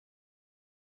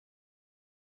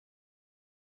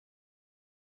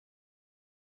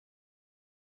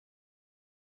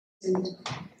President.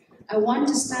 I want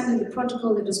to stand in the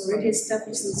protocol that was already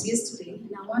established since yesterday, and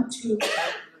I want to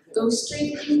go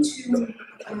straight into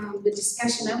the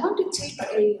discussion. I want to take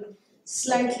a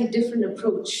slightly different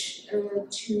approach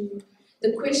to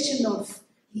the question of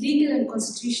legal and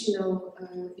constitutional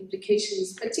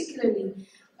implications, particularly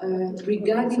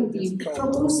regarding the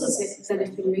proposals that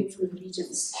have been made from the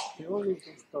regions.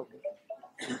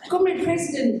 Comrade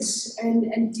President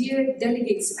and dear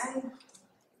delegates,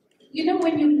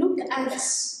 when you look at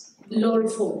law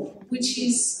reform, which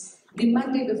is the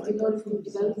mandate of the Law Reform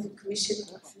Development Commission,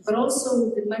 but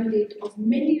also the mandate of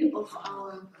many of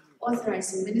our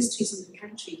authorizing ministries in the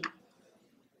country,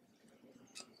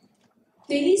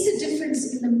 there is a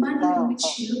difference in the manner in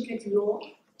which you look at law,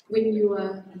 when you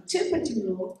are interpreting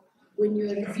law, when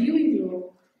you are reviewing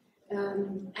law,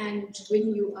 and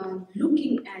when you are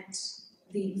looking at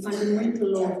the fundamental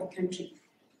law of the country.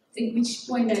 I think which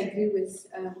point I agree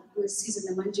with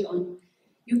Cesar Namanje on.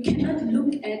 You cannot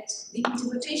look at the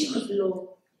interpretation of law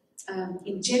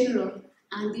in general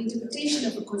and the interpretation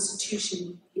of a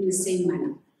constitution in the same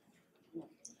manner.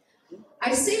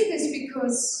 I say this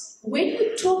because when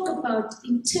we talk about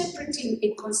interpreting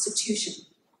a constitution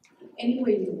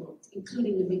anywhere in the world,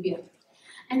 including Namibia,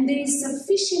 and there is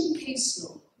sufficient case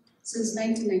law since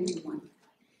 1991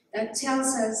 that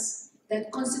tells us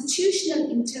that constitutional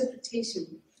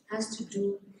interpretation has to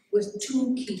do with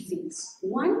two key things.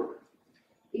 One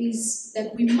is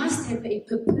that we must have a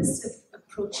purposive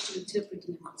approach to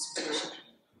interpreting a constitution.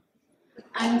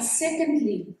 And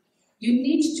secondly, you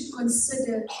need to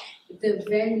consider the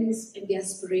values and the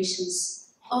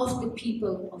aspirations of the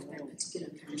people of that particular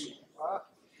country.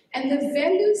 And the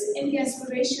values and the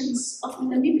aspirations of the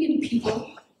Namibian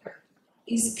people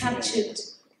is captured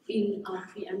in our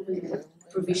preamble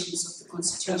provisions of the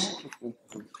Constitution.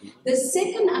 The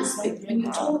second aspect, when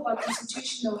you talk about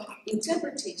constitutional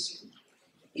interpretation,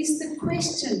 is the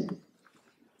question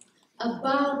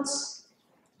about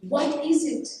what is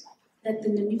it that the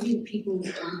Namibian people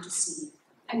want to see.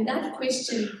 And that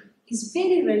question is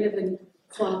very relevant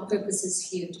for our purposes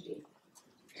here today.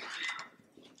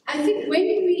 I think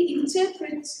when we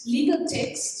interpret legal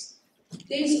text,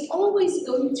 there's always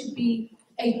going to be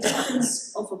a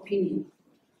difference of opinion.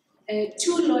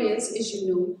 Two lawyers, as you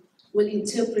know, will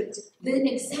interpret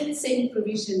the exact same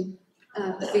provision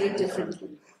very differently.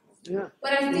 Yeah.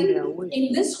 But I think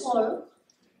in this hall,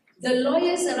 the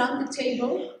lawyers around the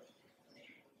table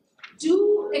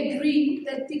do agree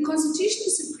that the Constitution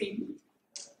is supreme.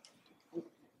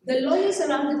 The lawyers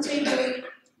around the table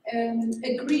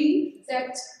agree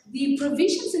that the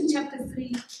provisions in Chapter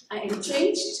 3 are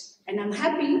entrenched, and I'm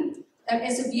happy that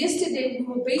as of yesterday we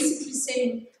were basically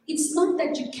saying it's not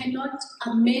that you cannot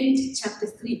amend Chapter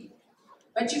 3,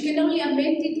 but you can only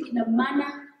amend it in a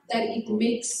manner that it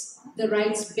makes the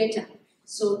rights better.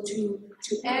 So to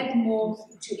add more,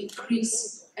 to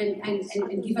increase and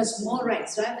give us more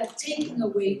rights, rather than taking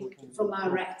away from our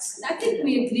rights. And I think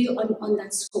we agree on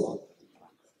that score.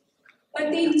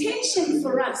 But the intention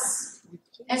for us,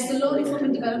 as the Law Reform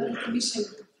and Development Commission,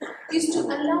 is to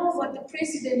allow what the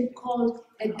President called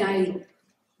a dialogue.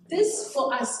 This,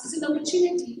 for us, is an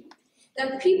opportunity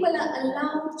that people are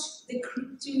allowed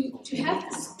to have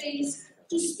the space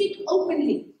to speak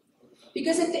openly.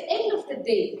 Because at the end of the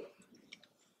day,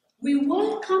 we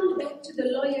will come back to the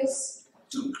lawyers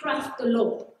to craft the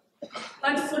law.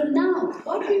 But for now,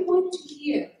 what we want to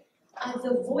hear are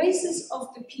the voices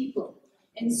of the people,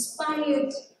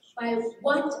 inspired by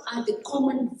what are the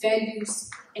common values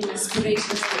and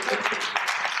aspirations of the people.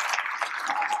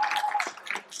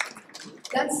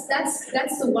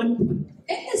 That's the one point.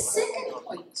 And the second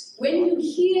point, when you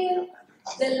hear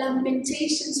the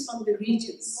lamentations from the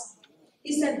regions,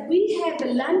 is that we have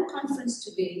a land conference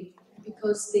today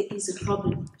because there is a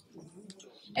problem.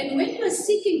 And when you are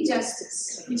seeking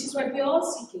justice, which is what we're all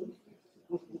seeking,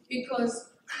 because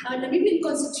our Namibian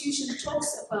Constitution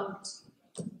talks about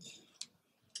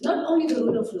not only the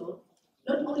rule of law,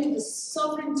 not only the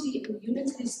sovereignty and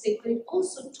unity of the state, but it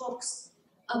also talks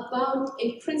about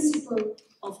a principle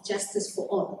of justice for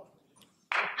all.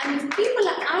 And if people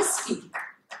are asking,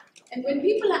 and when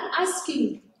people are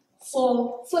asking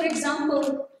for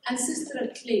example, ancestral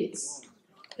claims,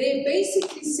 they're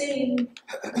basically saying,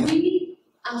 we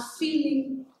are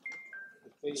feeling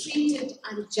treated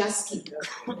unjustly.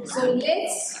 So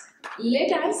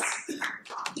let us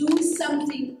do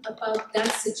something about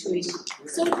that situation.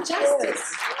 So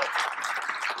justice,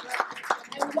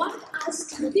 I want us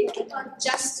to think about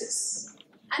justice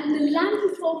and the land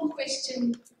reform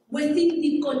question within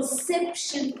the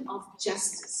conception of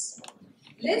justice.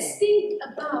 Let's think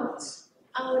about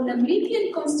our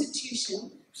Namibian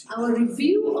Constitution our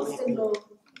review of the law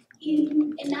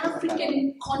in an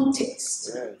African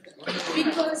context.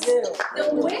 Because the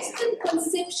Western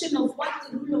conception of what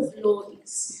the rule of law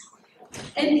is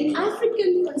and the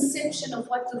African conception of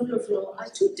what the rule of law are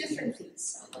two different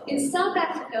things. In South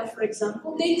Africa, for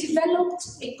example, they developed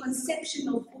a conception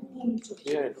of Ubuntu.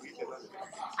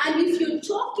 And if you're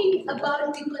talking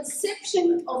about the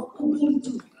conception of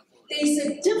Ubuntu, there is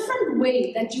a different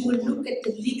way that you will look at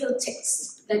the legal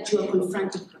text that you are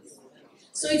confronted with.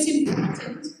 So it's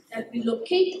important that we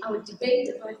locate our debate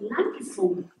about land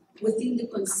reform within the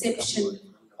conception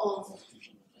of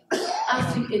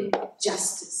African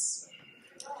justice.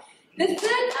 The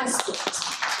third aspect,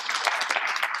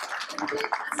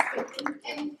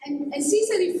 and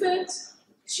Caesar referred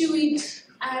to it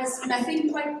as, and I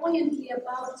think quite poignantly,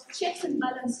 about checks and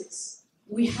balances.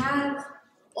 We have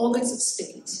organs of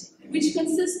state, which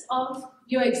consist of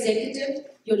your executive,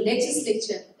 your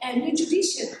legislature, and your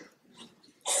judiciary.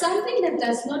 Something that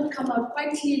does not come out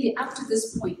quite clearly up to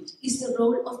this point is the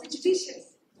role of the judiciary,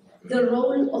 the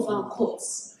role of our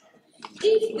courts.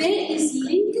 If there is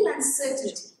legal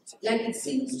uncertainty, like it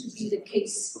seems to be the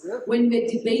case when we're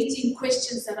debating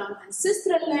questions around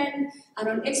ancestral land,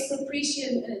 around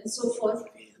expropriation, and so forth,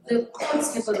 the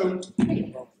courts have a role to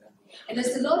play. And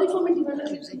as the Law Reform and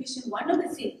Development Commission, one of the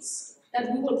things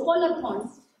that we will call upon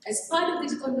as part of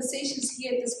these conversations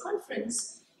here at this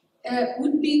conference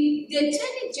would be the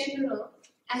Attorney General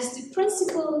as the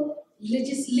principal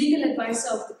legal advisor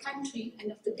of the country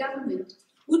and of the government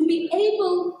would be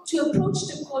able to approach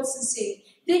the courts and say,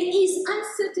 there is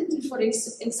uncertainty, for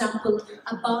example,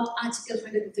 about Article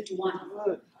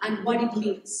 131 and what it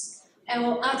means,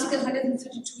 or Article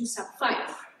 132 sub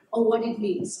 5, or what it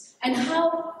means, and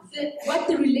what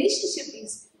the relationship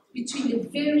is between the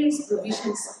various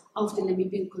provisions of the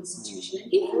Namibian Constitution.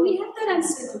 And if we have that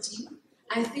uncertainty,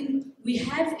 I think we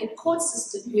have a court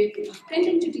system, we have an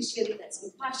independent judiciary that's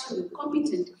impartial and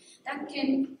competent, that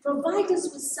can provide us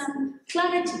with some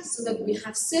clarity so that we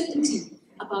have certainty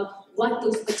about what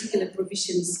those particular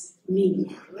provisions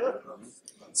mean.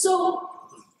 So,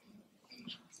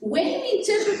 when we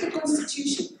interpret the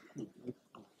Constitution,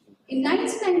 in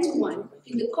 1991,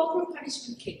 in the corporal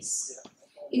punishment case,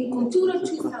 in Kultura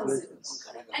 2000,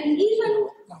 and even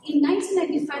in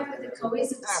 1995 with the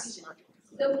Kaweza decision,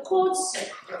 the courts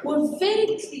were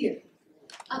very clear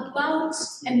about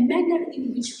a manner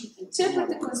in which we interpret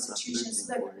the Constitution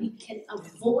so that we can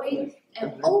avoid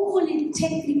an overly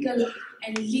technical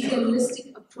and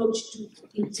legalistic approach to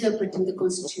interpreting the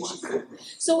Constitution.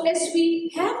 So as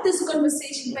we have this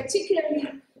conversation,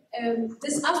 particularly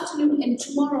this afternoon and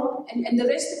tomorrow and the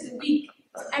rest of the week,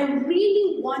 I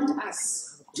really want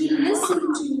us to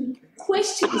listen to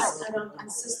questions around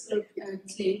ancestral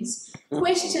claims,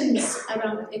 questions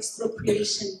around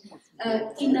expropriation,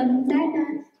 in a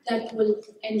manner that will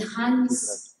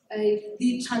enhance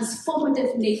the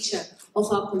transformative nature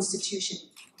of our Constitution.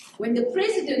 When the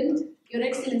President, Your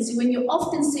Excellency, when you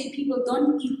often say people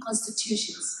don't eat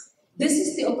constitutions, this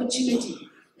is the opportunity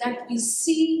that we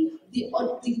see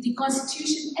the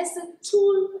Constitution as a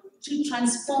tool to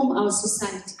transform our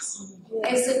societies,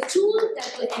 as a tool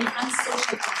that will enhance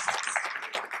social justice.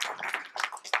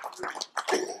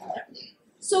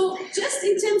 So just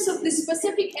in terms of the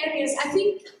specific areas, I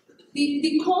think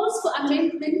the calls for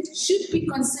amendment should be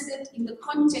considered in the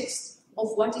context of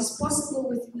what is possible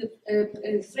within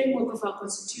the framework of our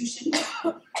Constitution,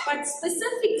 but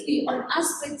specifically on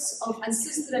aspects of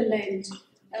ancestral land,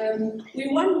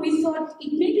 we thought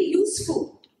it may be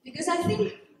useful, because I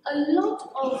think a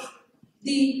lot of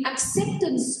the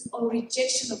acceptance or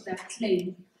rejection of that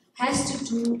claim has to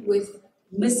do with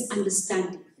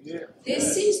misunderstanding. Yeah. There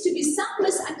seems to be some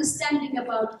misunderstanding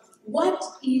about what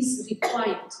is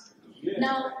required. Yeah.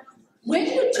 Now, when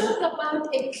you talk about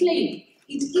a claim,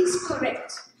 it is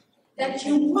correct that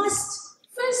you must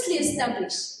firstly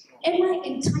establish, am I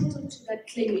entitled to that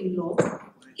claim in law?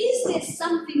 Is there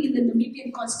something in the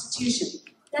Namibian Constitution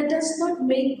that does not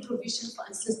make provision for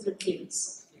ancestral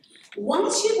claims?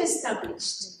 Once you've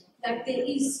established that there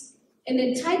is an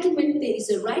entitlement, there is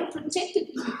a right protected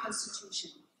in the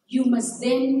Constitution, you must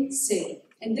then say,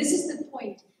 and this is the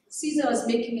point Caesar was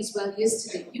making as well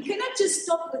yesterday, you cannot just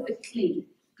stop with the claim.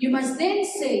 You must then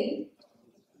say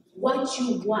what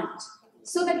you want,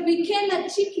 so that we can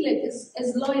articulate,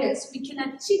 as lawyers, we can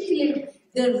articulate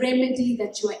the remedy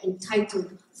that you are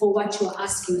entitled for what you are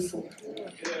asking for.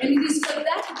 And it is for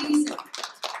that reason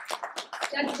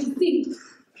that we think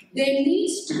there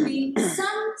needs to be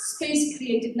some space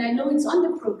created, and I know it's on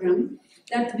the program,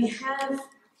 that we have,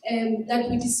 that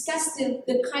we discuss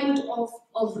the kind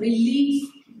of relief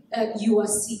you are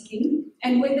seeking,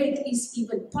 and whether it is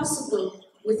even possible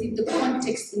within the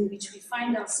context in which we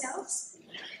find ourselves,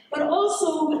 but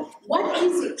also what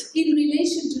is it in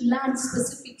relation to land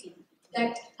specifically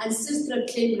that ancestral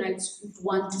claim rights would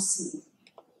want to see.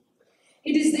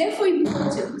 It is therefore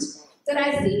important that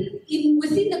I think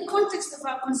within the context of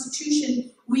our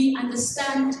constitution, we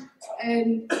understand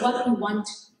what we want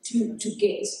to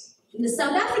get. In the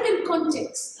South African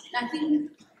context, I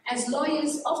think as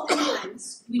lawyers,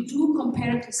 oftentimes we do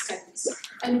comparative studies.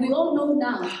 And we all know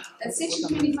now that Section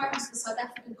 25 of the South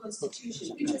African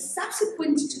Constitution, which was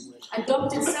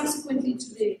adopted subsequently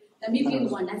to the Namibian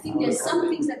one. I think there's some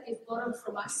things that they've borrowed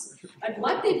from us. But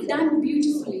what they've done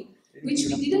beautifully, which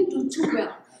we didn't do too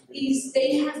well, is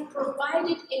they have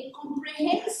provided a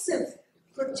comprehensive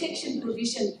protection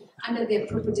provision under their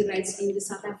property rights in the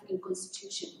South African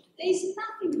Constitution. There is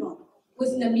nothing wrong with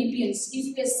Namibians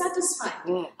if we are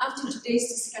satisfied after today's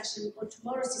discussion or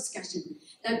tomorrow's discussion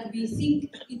that we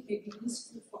think it may be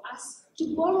useful for us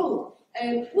to borrow,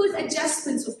 with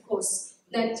adjustments, of course,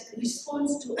 that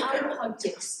responds to our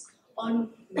context on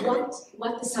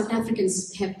what the South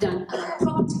Africans have done about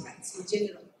property rights in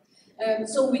general.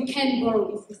 So we can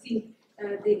borrow if we think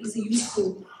there is a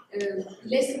useful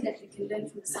lesson that we can learn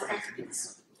from the South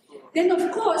Africans. Then,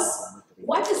 of course,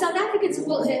 what the South Africans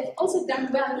will have also done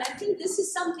well, and I think this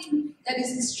is something that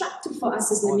is instructive for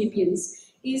us as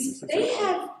Namibians, is they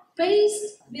have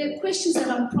based their questions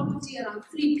around property around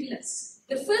 3 pillars.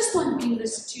 The first one being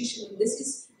restitution, and this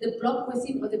is the block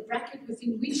within, or the bracket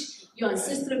within which your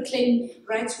ancestral claim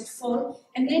rights would fall.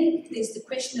 And then there's the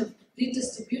question of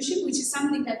redistribution, which is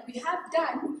something that we have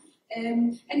done.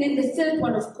 And then the third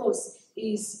one, of course,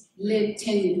 is land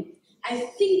tenure. I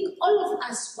think all of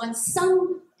us want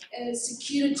some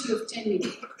security of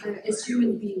tenure as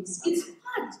human beings. It's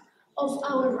part of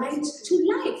our right to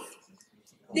life.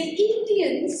 The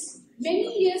Indians,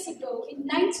 many years ago, in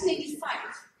 1985,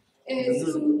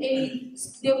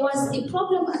 there was a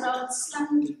problem around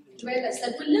slum dwellers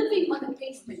that were living on the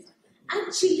pavement,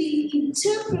 actually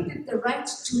interpreted the right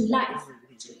to life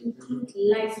to include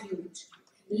livelihood.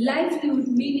 Livelihood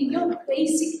meaning your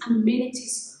basic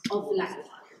amenities of life.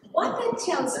 What that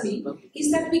tells me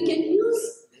is that we can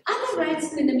use other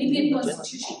rights in the Namibian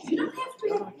Constitution. You don't have to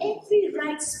have every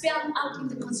right spelled out in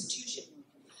the Constitution.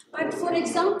 But for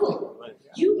example,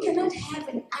 you cannot have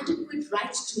an adequate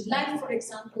right to life, for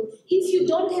example, if you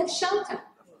don't have shelter,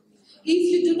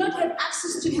 if you do not have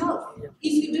access to health,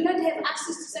 if you do not have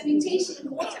access to sanitation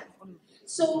and water.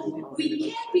 So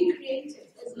we can be creative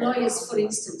as lawyers, for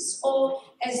instance, or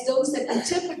as those that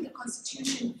interpret the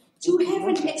Constitution to have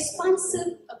an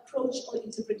expansive approach or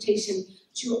interpretation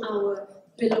to our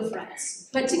Bill of Rights,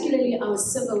 particularly our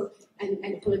civil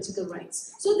and political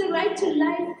rights. So the right to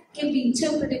life can be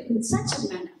interpreted in such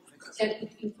a manner that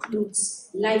it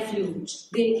includes livelihood.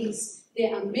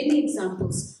 There are many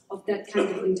examples of that kind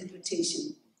of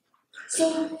interpretation.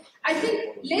 So I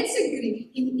think let's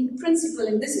agree in principle,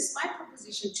 and this is my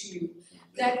proposition to you,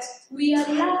 that we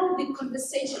allow the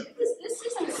conversation, because this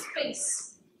isn't a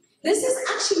space. This is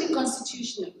actually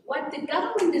constitutional. What the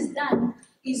government has done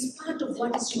is part of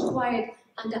what is required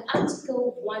under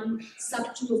Article 1,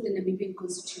 Sub 2 of the Namibian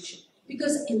Constitution.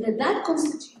 Because in that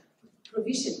constitution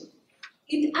provision,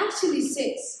 it actually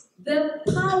says the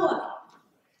power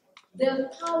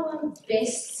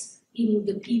vests in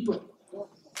the people.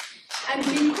 And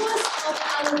because of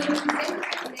our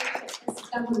representative nature as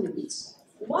government,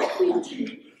 what we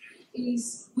do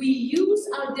is we use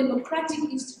our democratic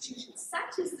institutions,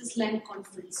 such as this land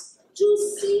conference, to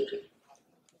seek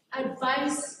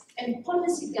advice and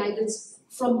policy guidance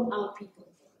from our people.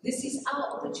 This is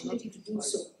our opportunity to do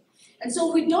so. And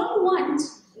so we don't want,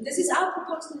 this is our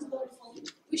proposal as well,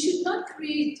 we should not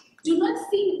do not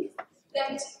think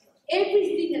that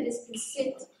everything that has been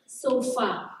said so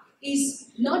far is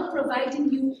not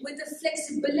providing you with the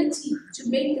flexibility to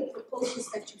make the proposals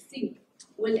that you think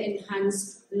will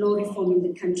enhance law reform in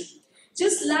the country.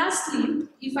 Just lastly,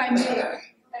 if I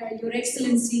may, Your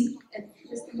Excellency, and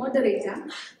Mr. Moderator,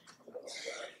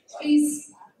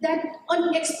 is that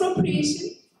on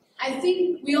expropriation, I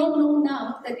think we all know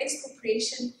now that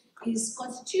expropriation is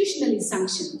constitutionally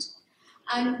sanctioned.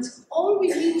 And all we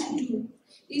need to do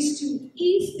is to,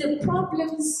 if the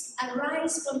problems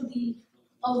arise from the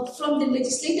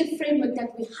legislative framework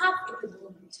that we have at the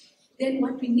moment, then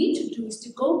what we need to do is to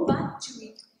go back to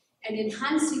it and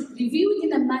enhance it, review it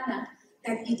in a manner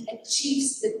that it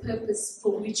achieves the purpose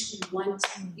for which we want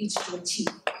it to achieve.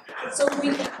 So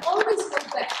we can always go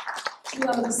back to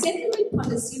our resettlement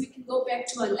policy, we can go back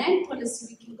to our land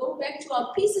policy, we can go back to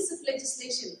our pieces of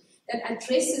legislation that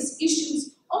addresses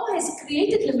issues or has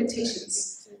created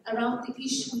limitations around the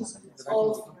issues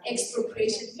of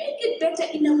expropriation. Make it better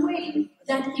in a way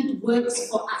that it works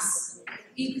for us.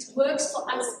 It works for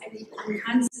us and it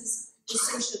enhances the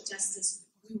social justice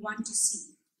we want to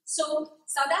see. So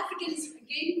South Africa is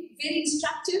again very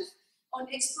instructive on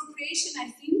expropriation, I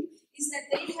think, is that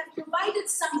they have provided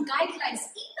some guidelines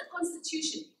in the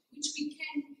Constitution which we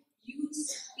can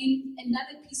use in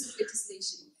another piece of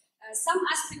legislation. Some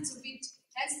aspects of it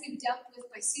has been dealt with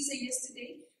by Caesar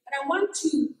yesterday, but I want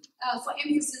to, for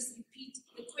emphasis, repeat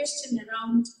the question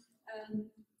around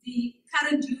the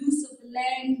current use of the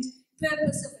land,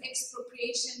 purpose of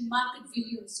expropriation, market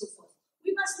value, and so forth.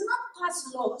 We must not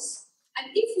pass laws, and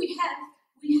if we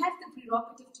have the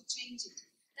prerogative to change it.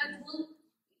 That will,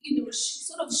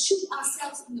 sort of shoot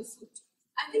ourselves in the foot.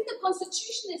 I think the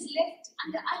Constitution is left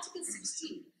under Article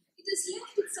 16. It is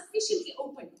left it sufficiently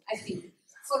open, I think,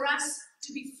 for us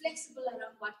to be flexible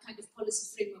around what kind of policy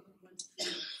framework we want to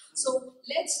create. So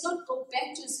let's not go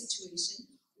back to a situation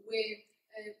where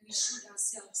we shoot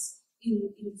ourselves in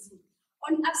the foot.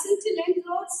 On absentee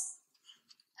landlords,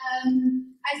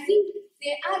 I think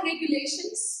there are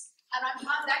regulations around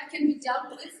how that can be dealt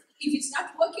with. If it's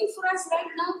not working for us right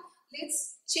now,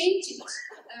 let's change it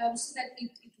so that it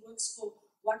works for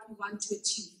what we want to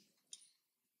achieve.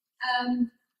 And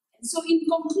so in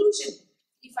conclusion,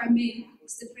 if I may,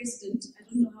 Mr. President, I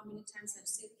don't know how many times I've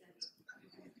said that,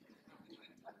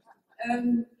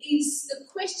 is the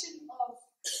question of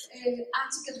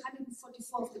Article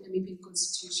 144 of the Namibian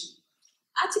Constitution.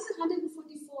 Article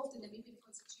 144 of the Namibian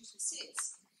Constitution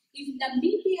says, if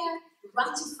Namibia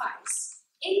ratifies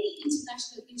any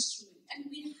international instrument, and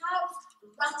we have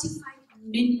ratified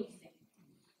many of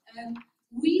them,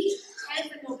 we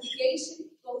have an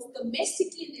obligation, both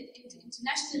domestically and at the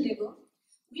international level,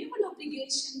 we have an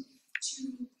obligation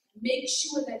to make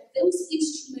sure that those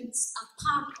instruments are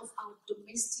part of our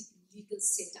domestic legal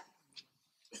setup.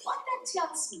 What that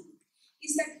tells me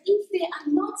is that if there are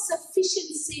not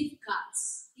sufficient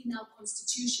safeguards in our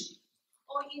constitution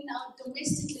or in our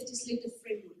domestic legislative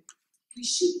framework, we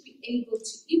should be able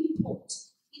to import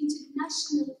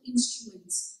international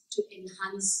instruments to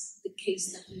enhance the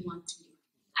case that we want to make.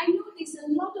 I know there's a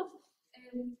lot of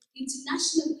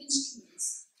international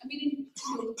instruments,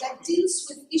 that deals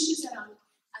with issues around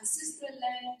ancestral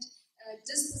land,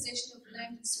 dispossession of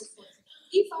land, and so forth.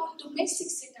 If our domestic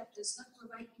setup does not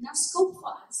provide enough scope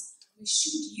for us, we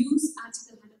should use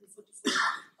Article 144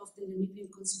 of the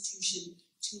Namibian Constitution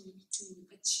to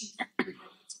achieve that particular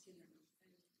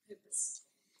purpose.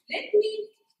 Let me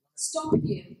stop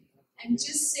here and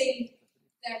just say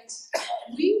that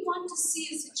we want to see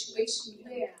a situation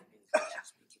where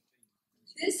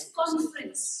this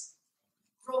conference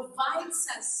provides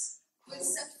us with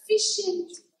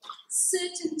sufficient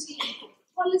certainty,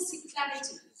 policy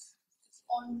clarity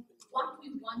on what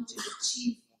we want to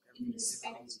achieve in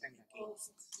respect of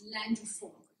land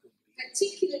reform,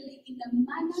 particularly in a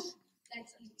manner that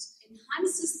it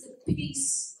enhances the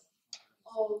pace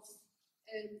of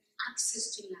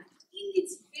access to land in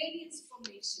its various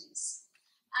formations.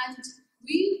 And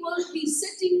we will be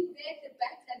sitting there at the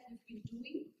back that we've been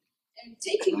doing and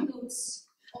taking notes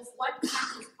of what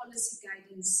kind of policy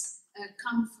guidance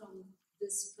come from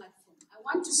this platform. I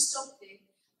want to stop there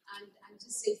and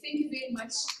just say thank you very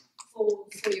much for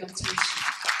your attention.